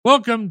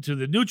Welcome to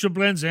the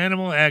NutriBlends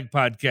Animal Ag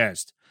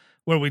Podcast,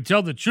 where we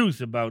tell the truth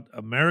about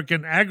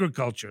American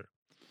agriculture.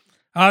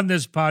 On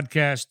this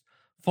podcast,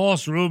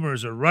 false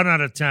rumors are run out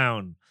of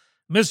town,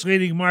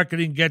 misleading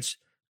marketing gets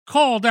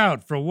called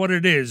out for what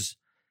it is,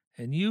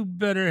 and you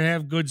better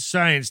have good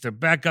science to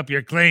back up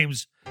your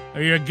claims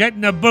or you're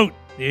getting a boot.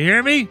 You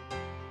hear me?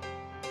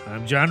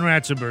 I'm John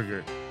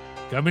Ratzenberger,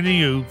 coming to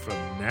you from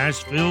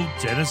Nashville,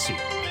 Tennessee.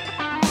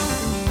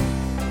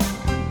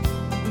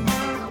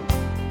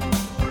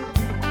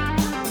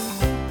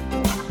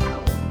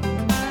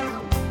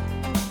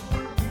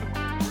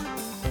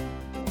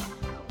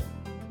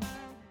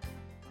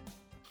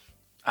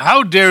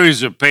 How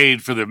dairies are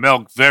paid for their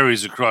milk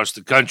varies across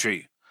the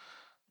country.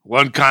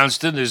 One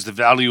constant is the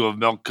value of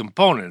milk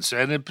components,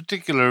 and in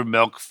particular,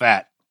 milk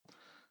fat.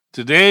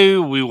 Today,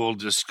 we will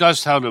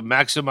discuss how to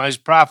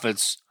maximize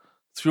profits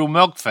through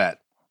milk fat.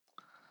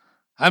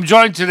 I'm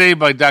joined today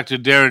by Dr.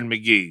 Darren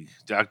McGee.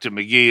 Dr.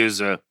 McGee is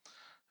a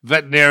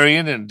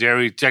veterinarian and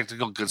dairy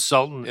technical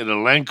consultant at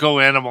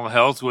Elanco Animal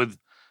Health with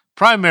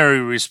primary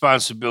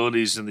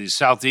responsibilities in the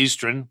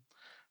southeastern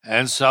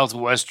and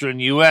southwestern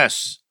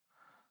U.S.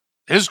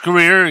 His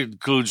career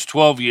includes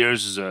 12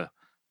 years as a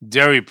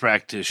dairy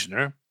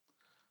practitioner,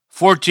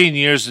 14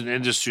 years in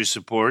industry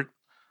support,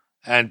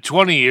 and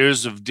 20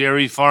 years of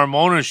dairy farm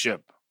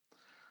ownership.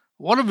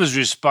 One of his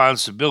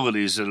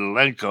responsibilities at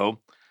Elanco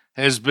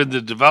has been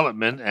the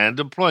development and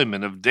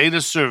deployment of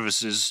data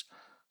services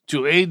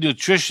to aid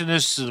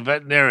nutritionists and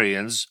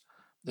veterinarians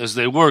as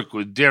they work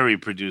with dairy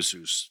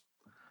producers.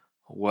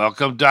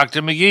 Welcome,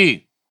 Dr.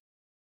 McGee.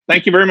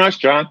 Thank you very much,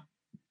 John.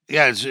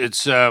 Yeah,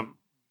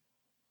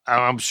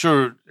 I'm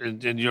sure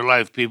in your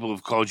life people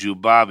have called you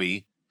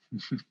Bobby.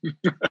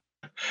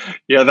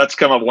 Yeah, that's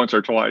come up once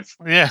or twice.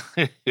 Yeah,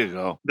 there you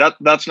go.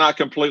 That's not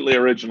completely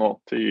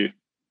original to you.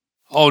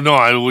 Oh, no,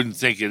 I wouldn't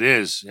think it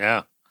is.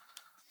 Yeah.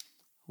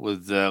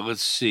 With,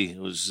 let's see, it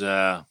was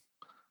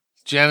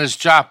Janis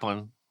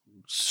Joplin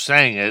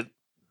sang it.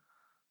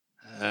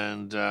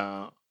 And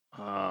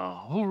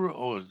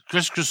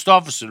Chris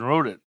Christopherson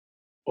wrote it.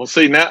 Well,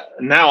 see,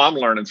 now I'm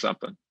learning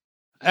something.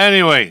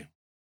 Anyway,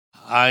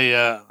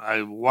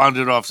 I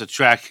wandered off the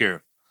track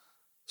here.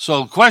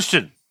 So,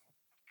 question.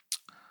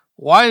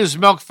 Why is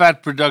milk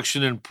fat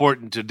production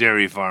important to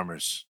dairy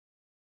farmers?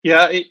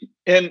 Yeah,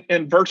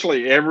 in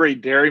virtually every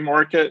dairy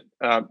market,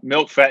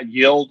 milk fat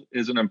yield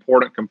is an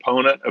important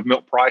component of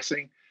milk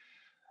pricing.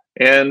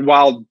 And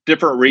while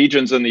different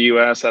regions in the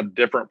U.S. have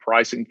different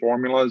pricing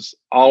formulas,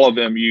 all of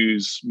them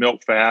use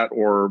milk fat,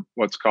 or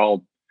what's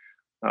called,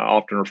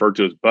 often referred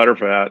to as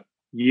butterfat,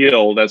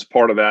 yield as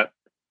part of that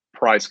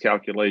price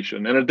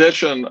calculation. In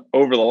addition,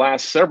 over the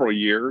last several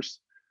years,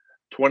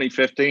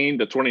 2015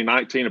 to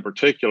 2019 in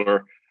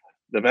particular,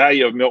 the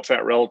value of milk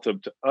fat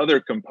relative to other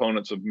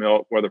components of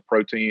milk, whether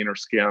protein or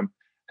skim,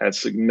 has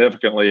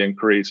significantly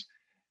increased.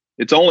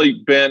 It's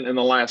only been in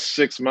the last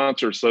 6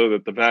 months or so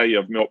that the value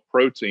of milk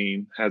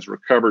protein has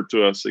recovered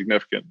to a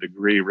significant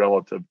degree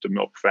relative to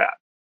milk fat.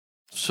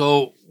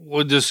 So,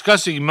 when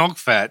discussing milk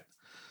fat,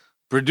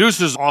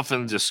 producers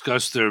often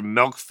discuss their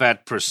milk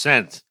fat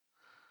percent.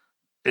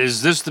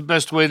 Is this the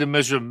best way to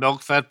measure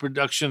milk fat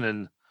production?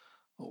 And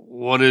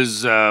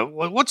what's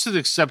an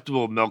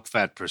acceptable milk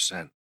fat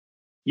percent?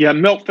 Yeah,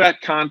 milk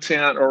fat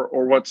content,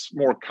 or what's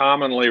more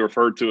commonly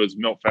referred to as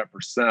milk fat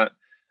percent,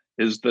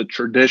 is the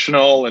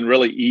traditional and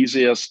really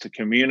easiest to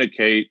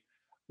communicate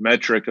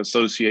metric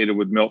associated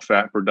with milk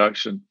fat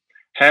production.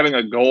 Having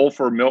a goal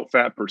for milk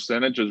fat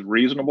percentage is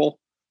reasonable,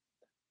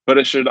 but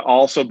it should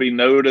also be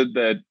noted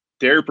that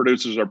dairy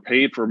producers are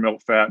paid for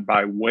milk fat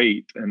by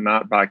weight and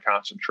not by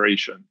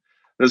concentration.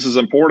 This is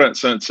important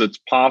since it's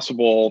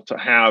possible to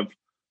have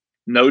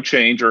no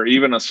change or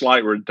even a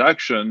slight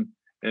reduction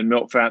in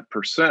milk fat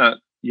percent,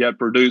 yet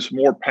produce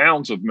more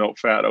pounds of milk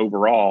fat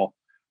overall,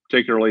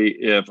 particularly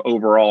if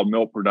overall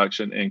milk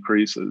production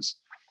increases.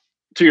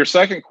 To your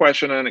second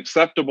question, an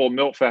acceptable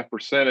milk fat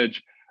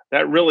percentage,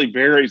 that really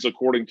varies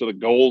according to the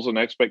goals and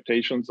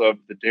expectations of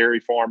the dairy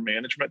farm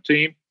management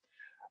team.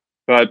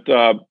 But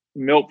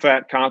milk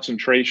fat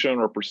concentration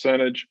or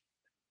percentage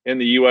in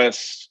the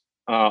U.S.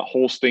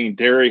 Holstein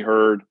dairy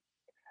herd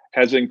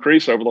has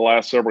increased over the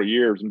last several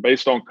years. And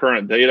based on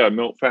current data, a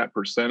milk fat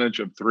percentage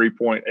of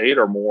 3.8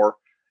 or more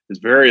is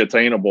very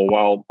attainable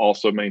while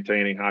also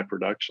maintaining high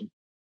production.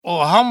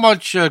 Well, how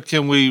much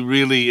can we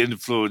really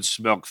influence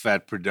milk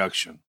fat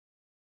production?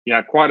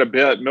 Yeah, quite a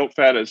bit. Milk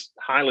fat is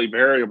highly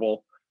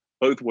variable,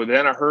 both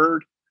within a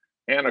herd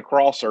and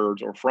across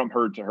herds or from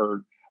herd to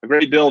herd. A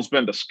great deal has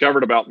been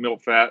discovered about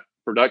milk fat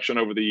production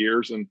over the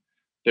years, and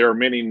there are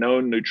many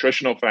known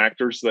nutritional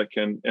factors that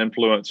can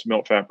influence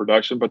milk fat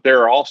production, but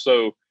there are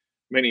also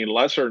many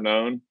lesser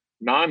known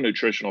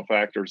non-nutritional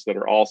factors that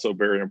are also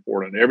very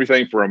important.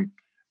 Everything from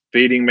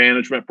feeding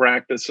management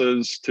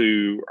practices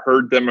to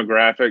herd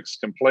demographics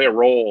can play a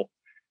role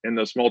in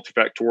this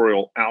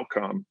multifactorial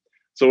outcome.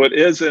 So it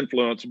is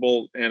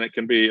influenceable and it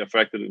can be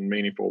affected in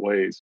meaningful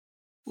ways.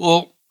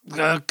 Well,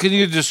 can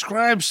you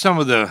describe some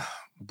of the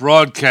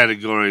broad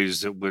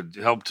categories that would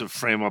help to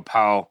frame up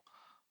how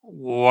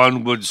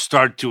one would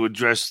start to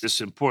address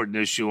this important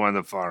issue on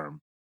the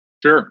farm?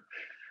 Sure.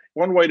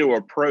 One way to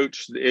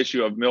approach the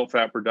issue of milk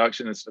fat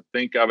production is to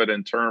think of it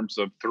in terms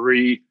of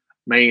three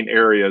main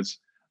areas.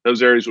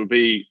 Those areas would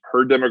be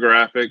herd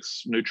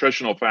demographics,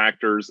 nutritional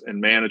factors, and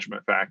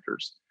management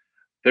factors.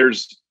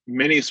 There's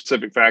many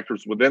specific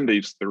factors within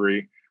these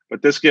three,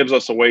 but this gives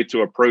us a way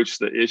to approach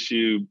the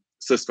issue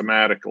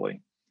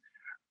systematically.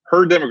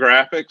 Herd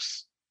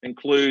demographics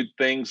include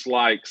things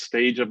like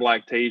stage of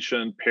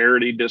lactation,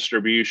 parity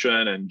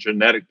distribution, and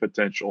genetic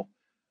potential.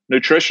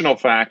 Nutritional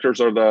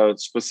factors are the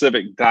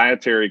specific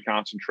dietary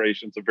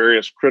concentrations of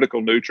various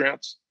critical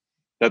nutrients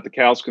that the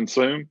cows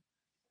consume.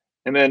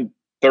 And then,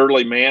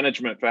 thirdly,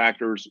 management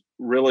factors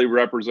really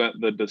represent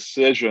the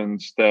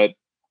decisions that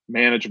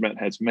management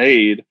has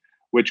made,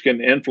 which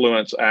can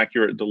influence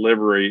accurate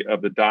delivery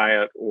of the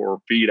diet or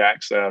feed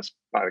access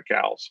by the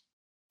cows.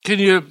 Can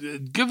you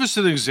give us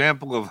an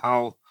example of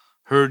how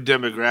herd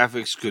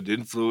demographics could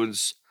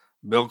influence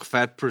milk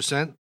fat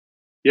percent?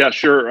 Yeah,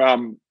 sure.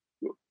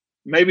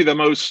 Maybe the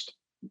most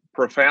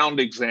profound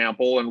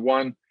example, and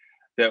one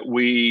that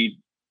we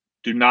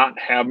do not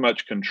have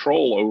much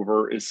control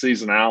over, is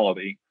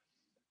seasonality.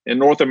 In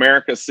North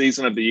America,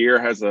 season of the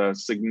year has a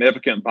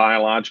significant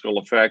biological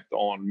effect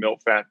on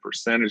milk fat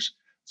percentage.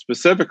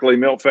 Specifically,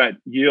 milk fat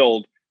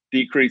yield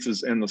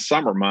decreases in the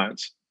summer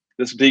months.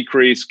 This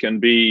decrease can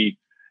be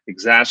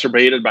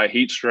exacerbated by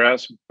heat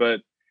stress,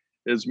 but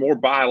is more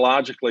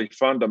biologically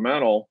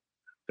fundamental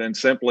than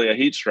simply a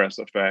heat stress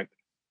effect.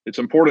 It's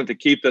important to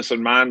keep this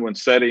in mind when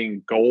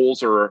setting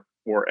goals or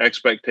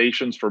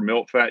expectations for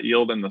milk fat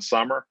yield in the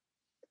summer.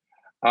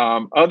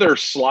 Other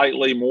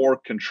slightly more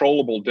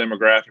controllable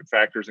demographic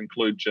factors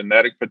include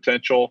genetic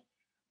potential,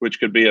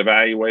 which could be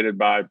evaluated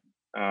by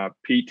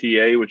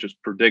PTA, which is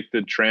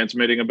predicted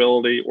transmitting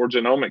ability, or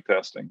genomic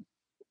testing,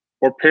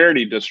 or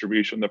parity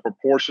distribution, the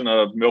proportion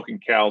of milking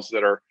cows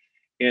that are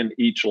in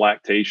each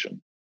lactation.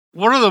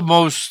 What are the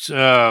most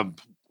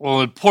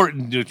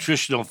important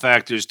nutritional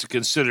factors to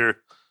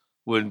consider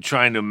when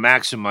trying to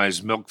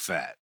maximize milk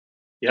fat?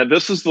 Yeah,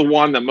 this is the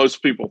one that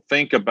most people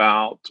think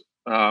about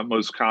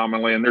most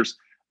commonly, and there's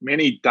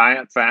many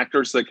diet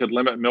factors that could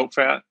limit milk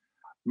fat.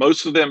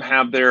 Most of them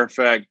have their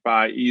effect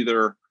by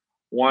either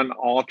one,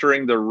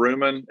 altering the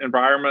rumen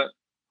environment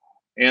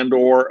and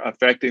or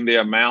affecting the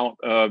amount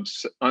of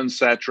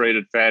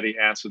unsaturated fatty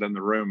acid in the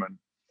rumen.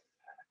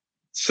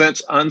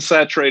 Since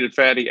unsaturated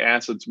fatty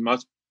acids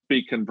must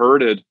be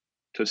converted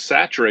to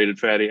saturated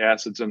fatty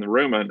acids in the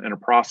rumen in a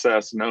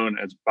process known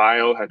as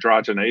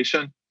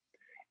biohydrogenation,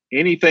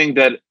 anything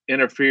that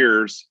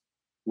interferes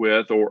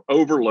with or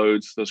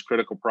overloads this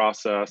critical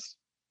process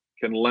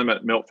can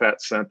limit milk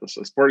fat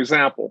synthesis. For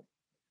example,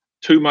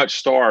 too much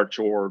starch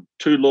or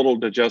too little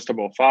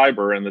digestible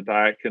fiber in the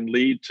diet can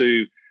lead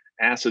to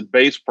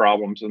acid-base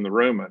problems in the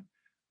rumen,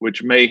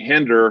 which may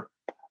hinder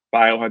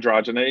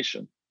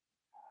biohydrogenation.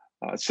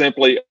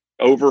 Simply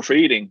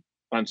overfeeding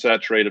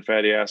unsaturated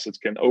fatty acids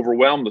can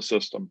overwhelm the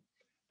system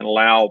and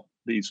allow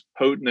these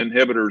potent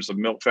inhibitors of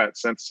milk fat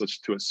synthesis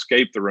to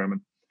escape the rumen.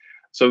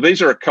 So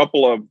these are a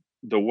couple of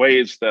the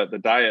ways that the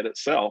diet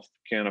itself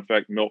can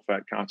affect milk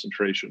fat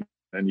concentration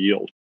and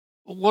yield.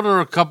 What are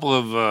a couple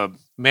of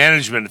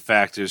management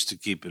factors to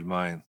keep in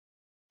mind?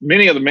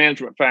 Many of the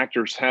management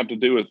factors have to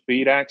do with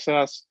feed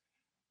access.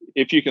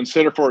 If you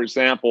consider, for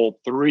example,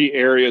 three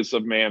areas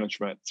of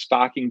management: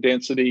 stocking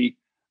density,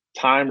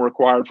 time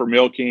required for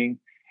milking,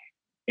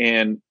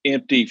 and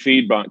empty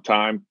feed bunk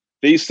time,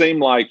 these seem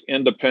like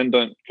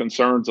independent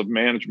concerns of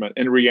management.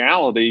 In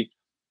reality,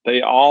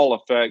 they all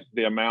affect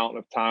the amount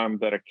of time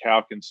that a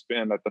cow can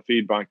spend at the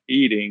feed bunk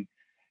eating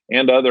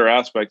and other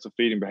aspects of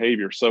feeding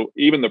behavior. So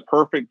even the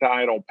perfect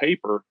diet on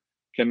paper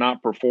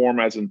cannot perform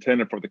as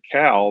intended for the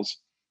cows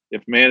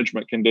if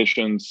management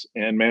conditions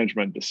and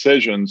management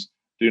decisions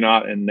do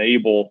not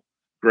enable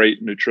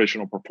great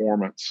nutritional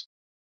performance.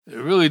 It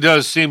really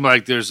does seem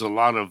like there's a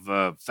lot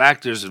of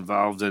factors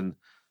involved in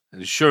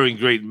ensuring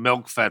great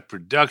milk fat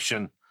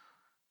production.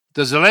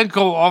 Does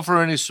Elanco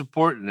offer any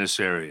support in this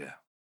area?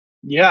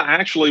 Yeah,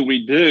 actually,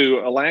 we do.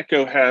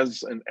 Elanco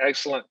has an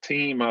excellent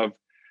team of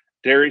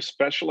dairy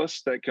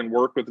specialists that can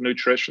work with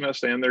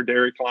nutritionists and their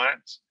dairy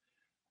clients,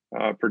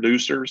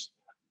 producers,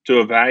 to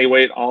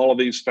evaluate all of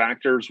these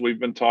factors we've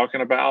been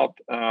talking about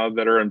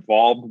that are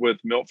involved with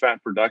milk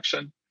fat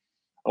production.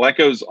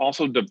 Elanco has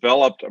also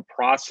developed a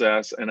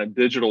process and a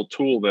digital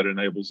tool that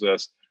enables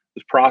this.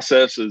 This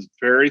process is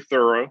very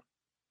thorough.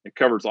 It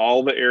covers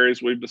all the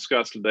areas we've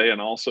discussed today and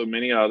also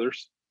many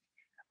others.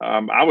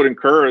 I would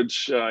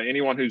encourage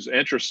anyone who's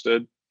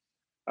interested,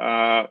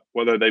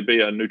 whether they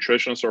be a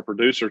nutritionist or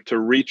producer, to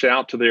reach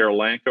out to their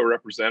Elanco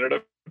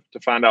representative to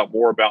find out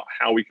more about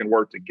how we can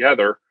work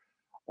together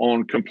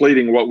on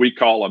completing what we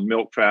call a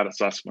milk fat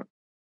assessment.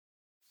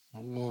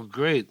 Well,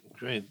 great.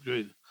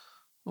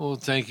 Well,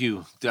 thank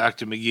you,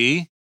 Dr.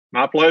 McGee.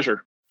 My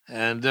pleasure.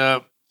 And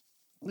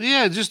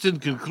just in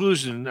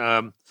conclusion,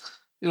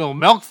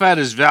 milk fat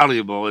is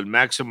valuable in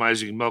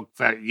maximizing milk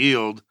fat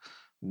yield.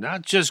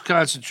 Not just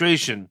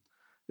concentration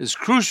is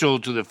crucial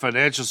to the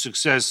financial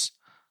success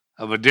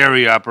of a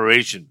dairy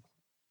operation.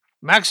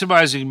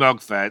 Maximizing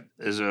milk fat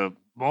is a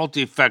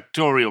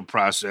multifactorial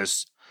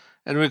process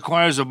and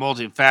requires a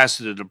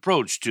multifaceted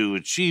approach to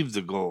achieve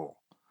the goal.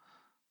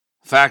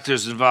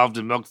 Factors involved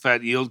in milk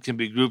fat yield can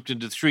be grouped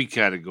into three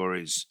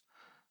categories: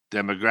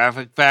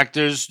 demographic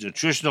factors,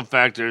 nutritional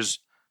factors,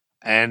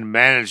 and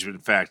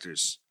management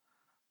factors.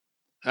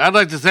 I'd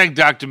like to thank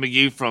Dr.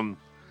 McGee from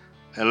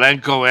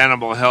Elanco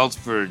Animal Health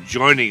for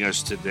joining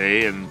us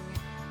today, and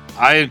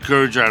I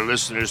encourage our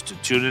listeners to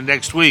tune in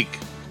next week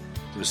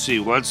to see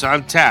what's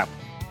on tap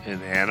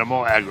in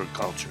animal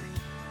agriculture.